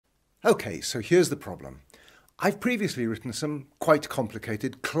Okay, so here's the problem. I've previously written some quite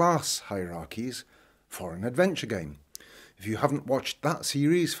complicated class hierarchies for an adventure game. If you haven't watched that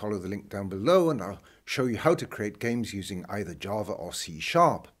series, follow the link down below and I'll show you how to create games using either Java or C#,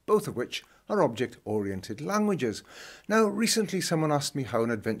 both of which are object-oriented languages. Now, recently someone asked me how an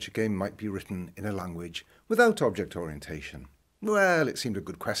adventure game might be written in a language without object orientation. Well, it seemed a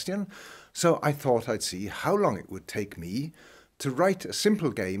good question, so I thought I'd see how long it would take me to write a simple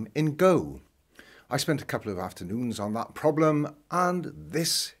game in Go. I spent a couple of afternoons on that problem, and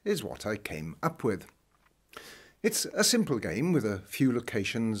this is what I came up with. It's a simple game with a few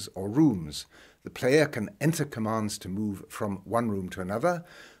locations or rooms. The player can enter commands to move from one room to another.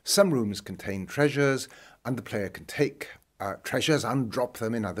 Some rooms contain treasures, and the player can take treasures and drop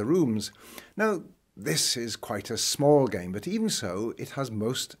them in other rooms. Now, this is quite a small game, but even so, it has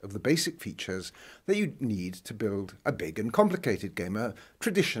most of the basic features that you need to build a big and complicated game, a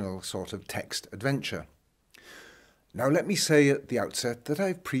traditional sort of text adventure. Now, let me say at the outset that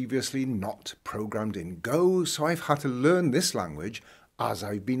I've previously not programmed in Go, so I've had to learn this language as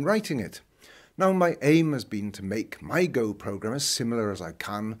I've been writing it. Now, my aim has been to make my Go program as similar as I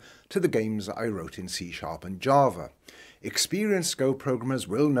can to the games that I wrote in C# and Java. Experienced Go programmers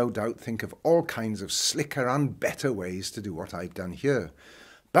will no doubt think of all kinds of slicker and better ways to do what I've done here.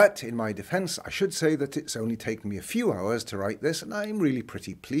 But in my defence, I should say that it's only taken me a few hours to write this, and I'm really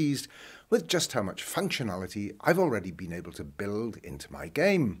pretty pleased with just how much functionality I've already been able to build into my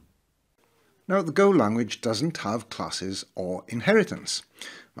game. Now, the Go language doesn't have classes or inheritance.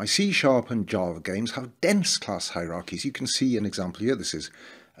 My C# and Java games have dense class hierarchies. You can see an example here. This is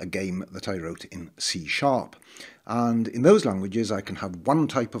a game that I wrote in C#. And in those languages, I can have one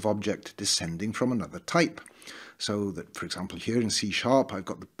type of object descending from another type. So that, for example, here in C#, I've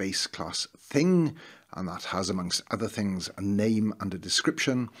got the base class thing, and that has, amongst other things, a name and a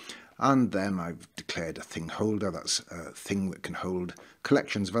description. And then I've declared a thing holder. That's a thing that can hold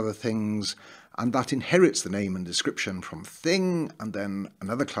collections of other things. And that inherits the name and description from thing. And then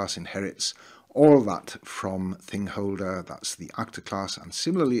another class inherits all that from thing holder. That's the actor class. And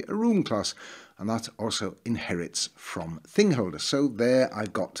similarly, a room class. And that also inherits from thing holder. So there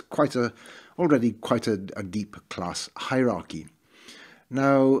I've got already quite a deep class hierarchy.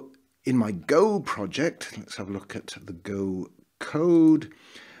 Now, in my Go project, let's have a look at the Go code.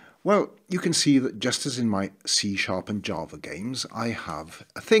 Well, you can see that just as in my C# and Java games, I have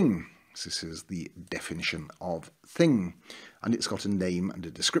a thing. This is the definition of thing, and it's got a name and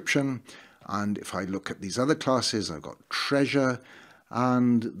a description. And if I look at these other classes, I've got treasure,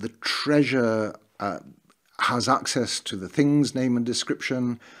 and the treasure has access to the thing's name and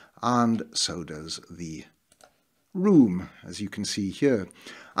description, and so does the room, as you can see here.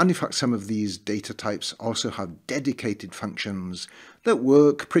 And in fact, some of these data types also have dedicated functions that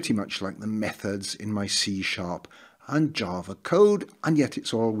work pretty much like the methods in my C# and Java code, and yet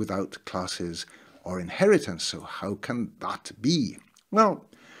it's all without classes or inheritance. So how can that be? Well,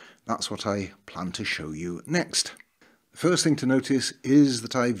 that's what I plan to show you next. The first thing to notice is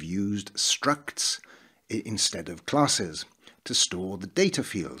that I've used structs instead of classes to store the data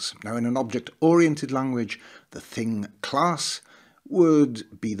fields. Now, in an object-oriented language, the thing class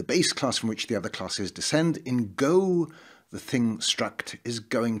would be the base class from which the other classes descend. In Go, the thing struct is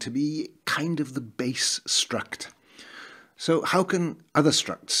going to be kind of the base struct. So how can other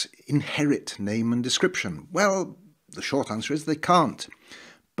structs inherit name and description? Well, the short answer is they can't.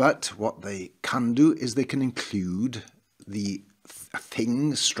 But what they can do is they can include the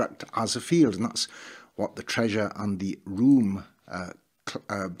thing struct as a field, and that's what the treasure and the room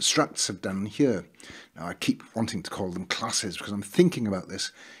structs have done here. Now, I keep wanting to call them classes because I'm thinking about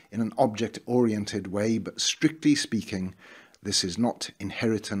this in an object-oriented way, but strictly speaking, this is not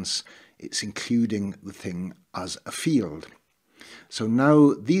inheritance, it's including the thing as a field. So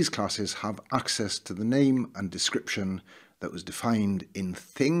now these classes have access to the name and description that was defined in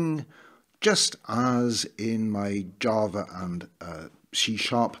thing, just as in my Java and C#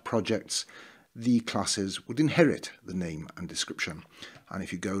 projects, the classes would inherit the name and description. And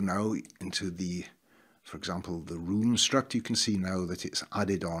if you go now into the, for example, the room struct, you can see now that it's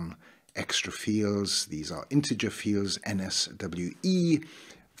added on extra fields. These are integer fields, NSWE,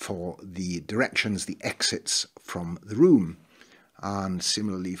 for the directions, the exits from the room. And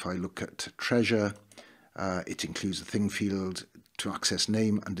similarly, if I look at treasure, it includes the thing field to access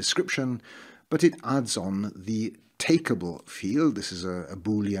name and description, but it adds on the takeable field. This is a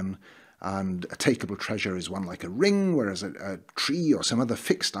Boolean, and a takeable treasure is one like a ring, whereas a tree or some other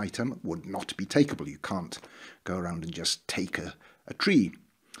fixed item would not be takeable. You can't go around and just take a tree.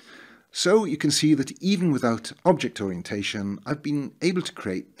 So you can see that even without object orientation, I've been able to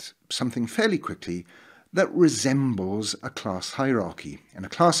create something fairly quickly that resembles a class hierarchy. In a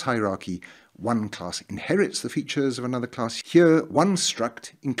class hierarchy, one class inherits the features of another class. Here, one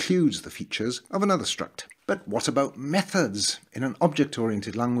struct includes the features of another struct. But what about methods? In an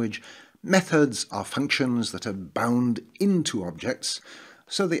object-oriented language, methods are functions that are bound into objects,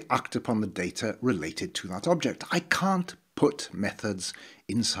 so they act upon the data related to that object. I can't put methods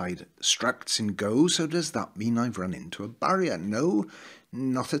inside structs in Go, so does that mean I've run into a barrier? No,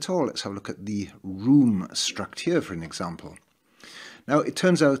 not at all. Let's have a look at the room struct here for an example. Now, it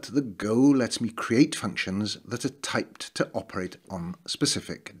turns out that Go lets me create functions that are typed to operate on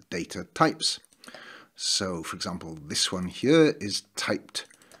specific data types. So, for example, this one here is typed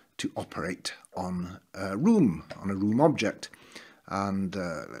to operate on a room object. And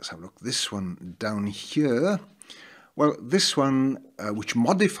let's have a look. This one down here, well, this one, which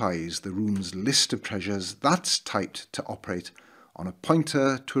modifies the room's list of treasures, that's typed to operate on a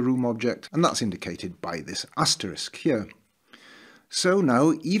pointer to a room object, and that's indicated by this asterisk here. So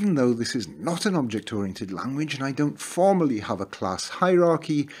now, even though this is not an object-oriented language and I don't formally have a class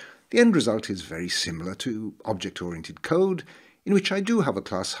hierarchy, the end result is very similar to object-oriented code, in which I do have a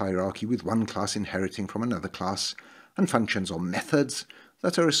class hierarchy with one class inheriting from another class, and functions or methods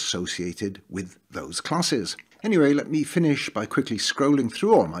that are associated with those classes. Anyway, let me finish by quickly scrolling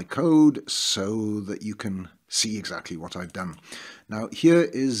through all my code so that you can see exactly what I've done. Now, here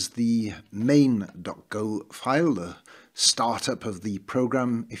is the main.go file, the startup of the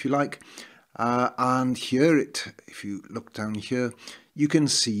program, if you like. And here, if you look down here, you can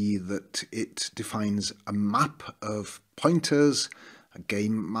see that it defines a map of pointers, a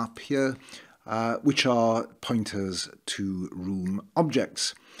game map here, which are pointers to room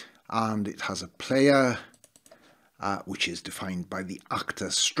objects. And it has a player, which is defined by the actor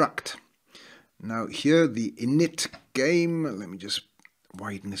struct. Now here, the init game, let me just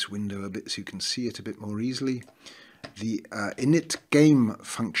widen this window a bit so you can see it a bit more easily. The init game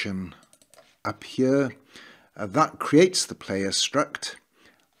function up here, that creates the player struct,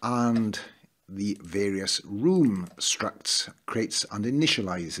 and the various room structs creates and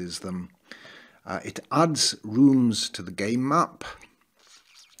initializes them. It adds rooms to the game map,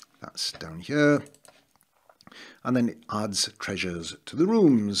 that's down here, and then it adds treasures to the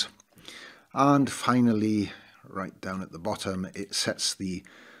rooms. And finally, right down at the bottom, it sets the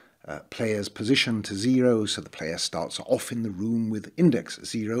player's position to 0, so the player starts off in the room with index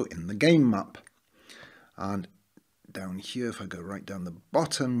 0 in the game map. And down here, if I go right down the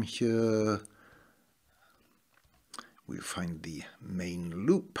bottom here, we find the main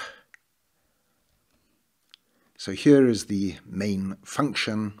loop. So here is the main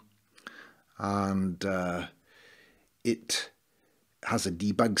function, and it has a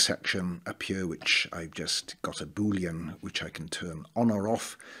debug section up here, which I've just got a boolean which I can turn on or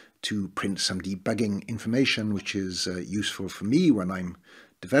off to print some debugging information, which is useful for me when I'm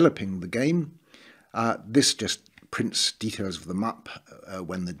developing the game. This just prints details of the map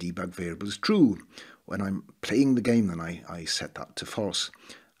when the debug variable is true. When I'm playing the game, then I set that to false.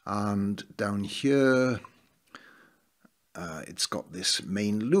 And down here, it's got this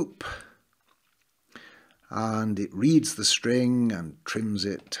main loop, and it reads the string and trims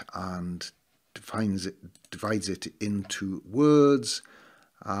it and divides it into words,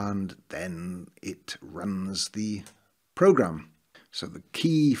 and then it runs the program. So the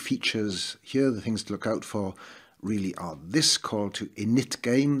key features here, the things to look out for, really are this call to init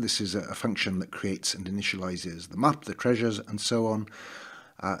game. This is a function that creates and initializes the map, the treasures, and so on.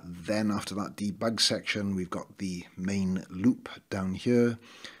 Then after that debug section, we've got the main loop down here.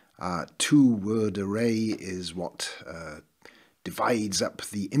 Two-word array is what divides up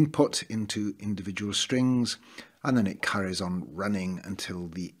the input into individual strings, and then it carries on running until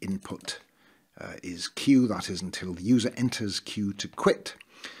the input is Q, that is until the user enters Q to quit.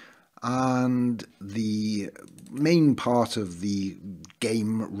 And the main part of the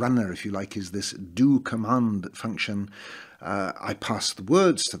game runner, if you like, is this do command function. I pass the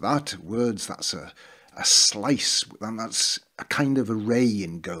words to that. Words, that's a slice, and that's a kind of array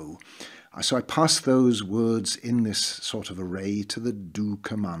in Go. So I pass those words in this sort of array to the do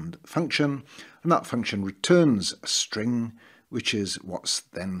command function, and that function returns a string, which is what's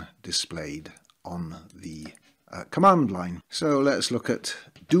then displayed on the command line. So let's look at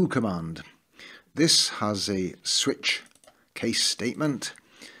do command. This has a switch case statement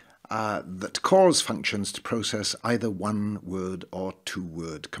that calls functions to process either one-word or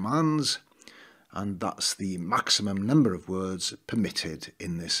two-word commands, and that's the maximum number of words permitted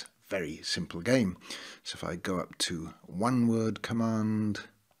in this very simple game. So if I go up to one-word command,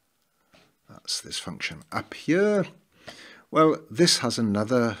 That's this function up here. Well, this has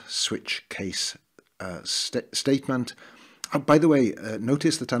another switch case statement. By the way,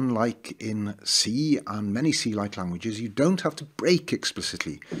 notice that unlike in C and many C-like languages, you don't have to break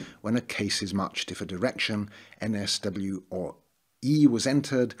explicitly when a case is matched. If a direction, NS, W or E was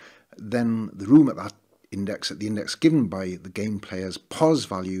entered, then the room at that index, at the index given by the game player's pos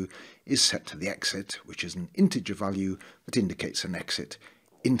value, is set to the exit, which is an integer value that indicates an exit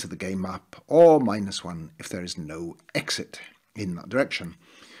into the game map, or -1 if there is no exit in that direction.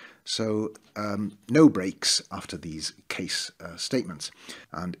 So no breaks after these case statements.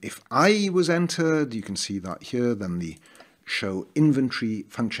 And if I was entered, you can see that here, then the show inventory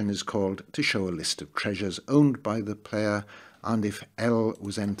function is called to show a list of treasures owned by the player. And if L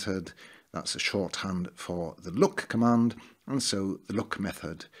was entered, that's a shorthand for the look command. And so the look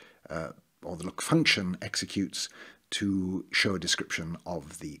method or the look function executes to show a description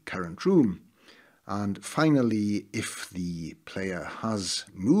of the current room. And finally, if the player has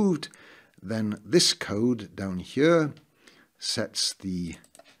moved, then this code down here sets the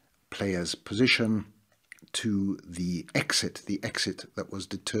player's position to the exit that was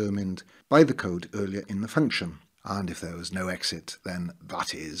determined by the code earlier in the function. And if there was no exit, then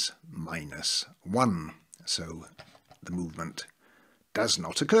that is -1. So the movement does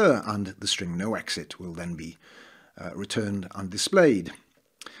not occur, and the string no exit will then be returned and displayed.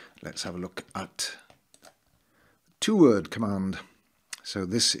 Let's have a look at twoword command. So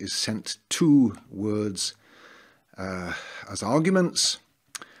this is sent 2 words as arguments,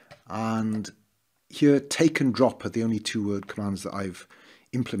 and here take and drop are the only 2-word commands that I've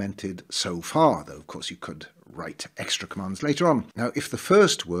implemented so far, though of course you could write extra commands later on. Now if the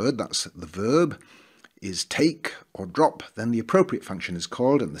first word, that's the verb, is take or drop, then the appropriate function is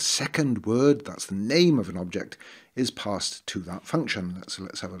called, and the second word, that's the name of an object, is passed to that function. So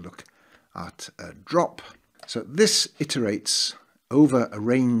let's have a look at drop. So this iterates over a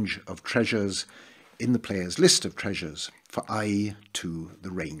range of treasures in the player's list of treasures for I to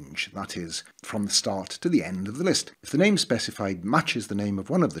the range, that is, from the start to the end of the list. If the name specified matches the name of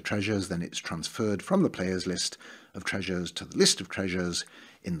one of the treasures, then it's transferred from the player's list of treasures to the list of treasures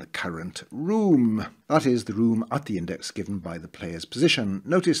in the current room. That is, the room at the index given by the player's position.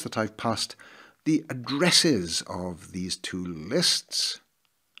 Notice that I've passed the addresses of these 2 lists.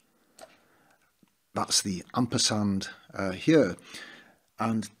 That's the ampersand here.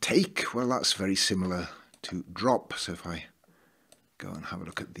 And take, well, that's very similar to drop. So if I go and have a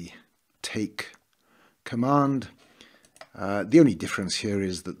look at the take command, the only difference here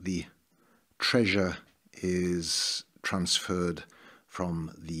is that the treasure is transferred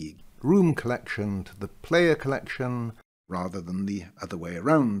from the room collection to the player collection rather than the other way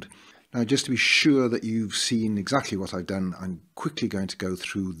around. Now, just to be sure that you've seen exactly what I've done, I'm quickly going to go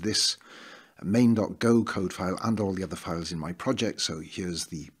through this main.go code file and all the other files in my project. So here's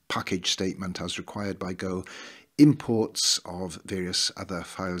the package statement as required by Go, imports of various other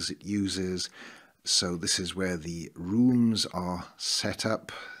files it uses. So this is where the rooms are set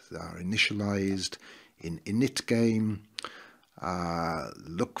up, they are initialized in init game.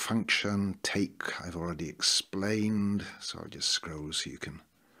 Look function, take, I've already explained, so I'll just scroll so you can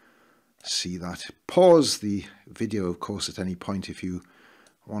see that. Pause the video, of course, at any point if you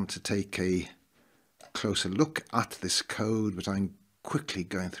want to take a closer look at this code, but I'm quickly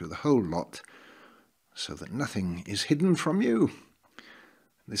going through the whole lot so that nothing is hidden from you.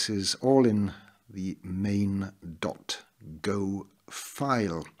 This is all in the main.go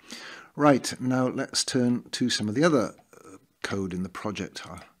file. Right, now let's turn to some of the other code in the project.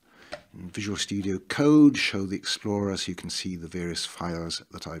 In Visual Studio Code, show the Explorer so you can see the various files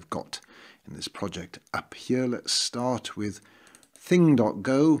that I've got in this project up here. Let's start with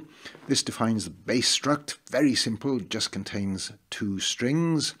thing.go. This defines the base struct, very simple, just contains 2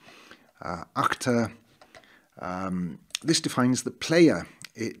 strings. Actor, this defines the player.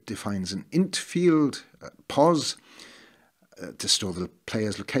 It defines an int field, pos, to store the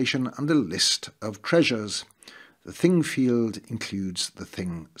player's location and a list of treasures. The thing field includes the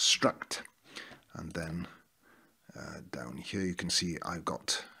thing struct. And then down here you can see I've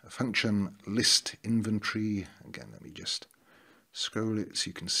got a function list inventory. Again, let me just scroll it so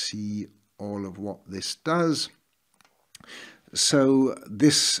you can see all of what this does. So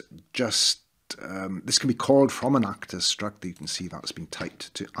this just this can be called from an actor struct. You can see that's been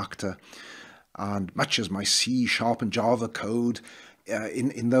typed to actor, and much as my C# and Java code,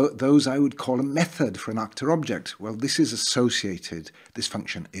 those I would call a method for an actor object. Well, this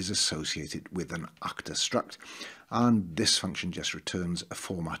function is associated with an actor struct, and this function just returns a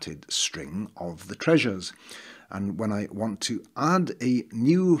formatted string of the treasures. And when I want to add a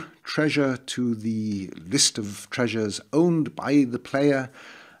new treasure to the list of treasures owned by the player,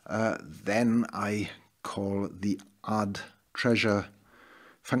 then I call the add treasure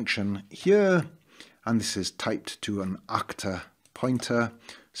function here, and this is typed to an actor pointer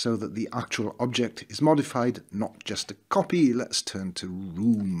so that the actual object is modified, not just a copy. Let's turn to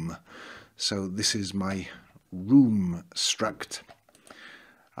room. So this is my room struct.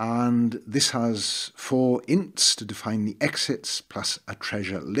 And this has 4 ints to define the exits plus a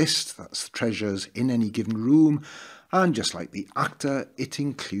treasure list. That's the treasures in any given room. And just like the actor, it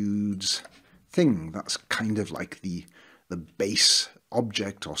includes thing. That's kind of like the base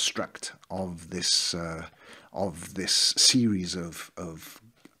object or struct of this series of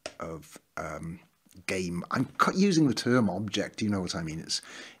game. I'm using the term object. You know what I mean?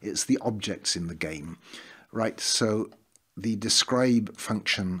 It's the objects in the game, right? So the describe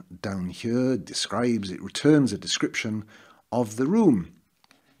function down here it returns a description of the room.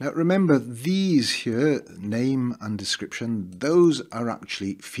 Now remember, these here, name and description, those are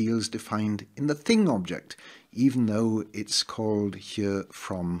actually fields defined in the thing object, even though it's called here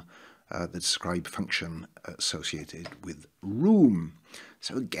from the describe function associated with room.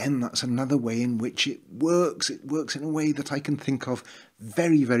 So again, that's another way in which it works. It works in a way that I can think of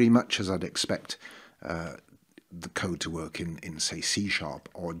very, very much as I'd expect the code to work in say C#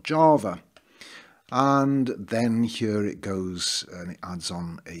 or Java. And then here it goes and it adds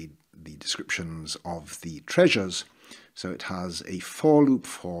on the descriptions of the treasures. So it has a for loop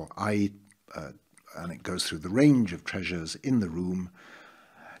for I, and it goes through the range of treasures in the room.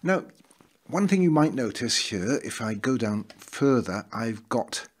 Now, one thing you might notice here, if I go down further, I've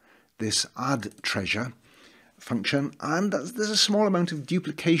got this add treasure function, and there's a small amount of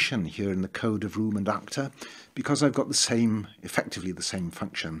duplication here in the code of room and actor, because I've got effectively the same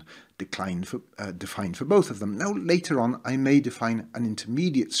function defined for both of them. Now later on I may define an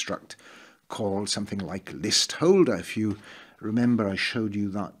intermediate struct called something like list holder. If you remember, I showed you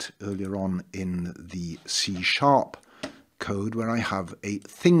that earlier on in the C# code, where I have a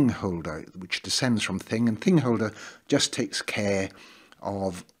thing holder which descends from thing, and thing holder just takes care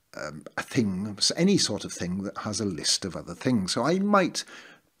of a thing, any sort of thing that has a list of other things. So I might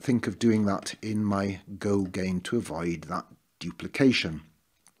think of doing that in my Go game to avoid that duplication.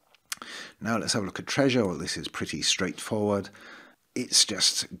 Now let's have a look at treasure. Well, this is pretty straightforward. It's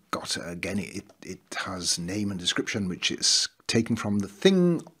just got, again, it has name and description, which is taken from the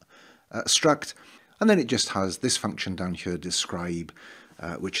thing struct, and then it just has this function down here, describe,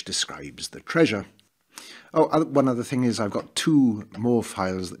 which describes the treasure. Oh, one other thing is I've got 2 more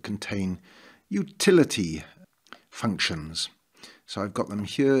files that contain utility functions. So I've got them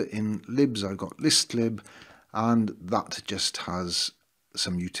here in libs. I've got listlib, and that just has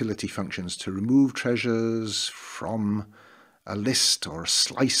some utility functions to remove treasures from a list or a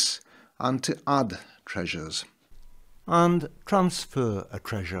slice, and to add treasures. And transfer a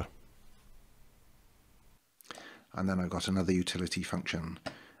treasure. And then I've got another utility function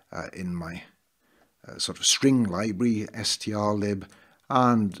in my sort of string library, strlib,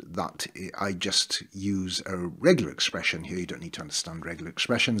 and that I just use a regular expression here. You don't need to understand regular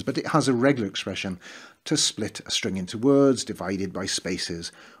expressions, but it has a regular expression to split a string into words divided by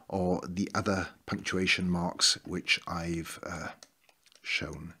spaces or the other punctuation marks which I've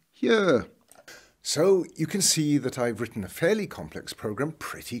shown here. So you can see that I've written a fairly complex program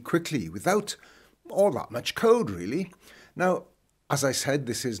pretty quickly without all that much code, really. Now, as I said,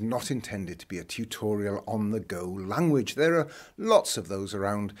 this is not intended to be a tutorial on the Go language. There are lots of those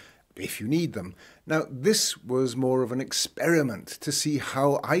around if you need them. Now, this was more of an experiment to see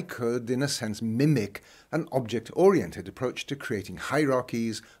how I could, in a sense, mimic an object-oriented approach to creating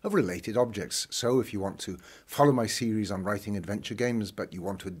hierarchies of related objects. So if you want to follow my series on writing adventure games, but you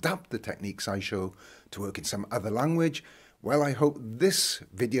want to adapt the techniques I show to work in some other language, well, I hope this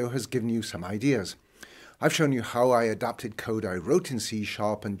video has given you some ideas. I've shown you how I adapted code I wrote in C#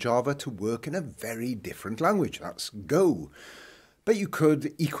 and Java to work in a very different language, that's Go. But you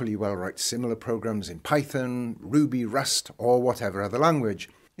could equally well write similar programs in Python, Ruby, Rust, or whatever other language.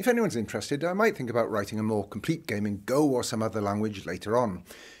 If anyone's interested, I might think about writing a more complete game in Go or some other language later on.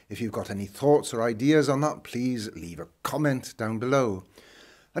 If you've got any thoughts or ideas on that, please leave a comment down below.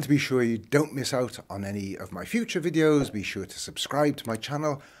 And to be sure you don't miss out on any of my future videos, be sure to subscribe to my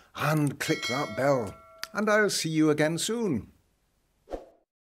channel and click that bell. And I'll see you again soon.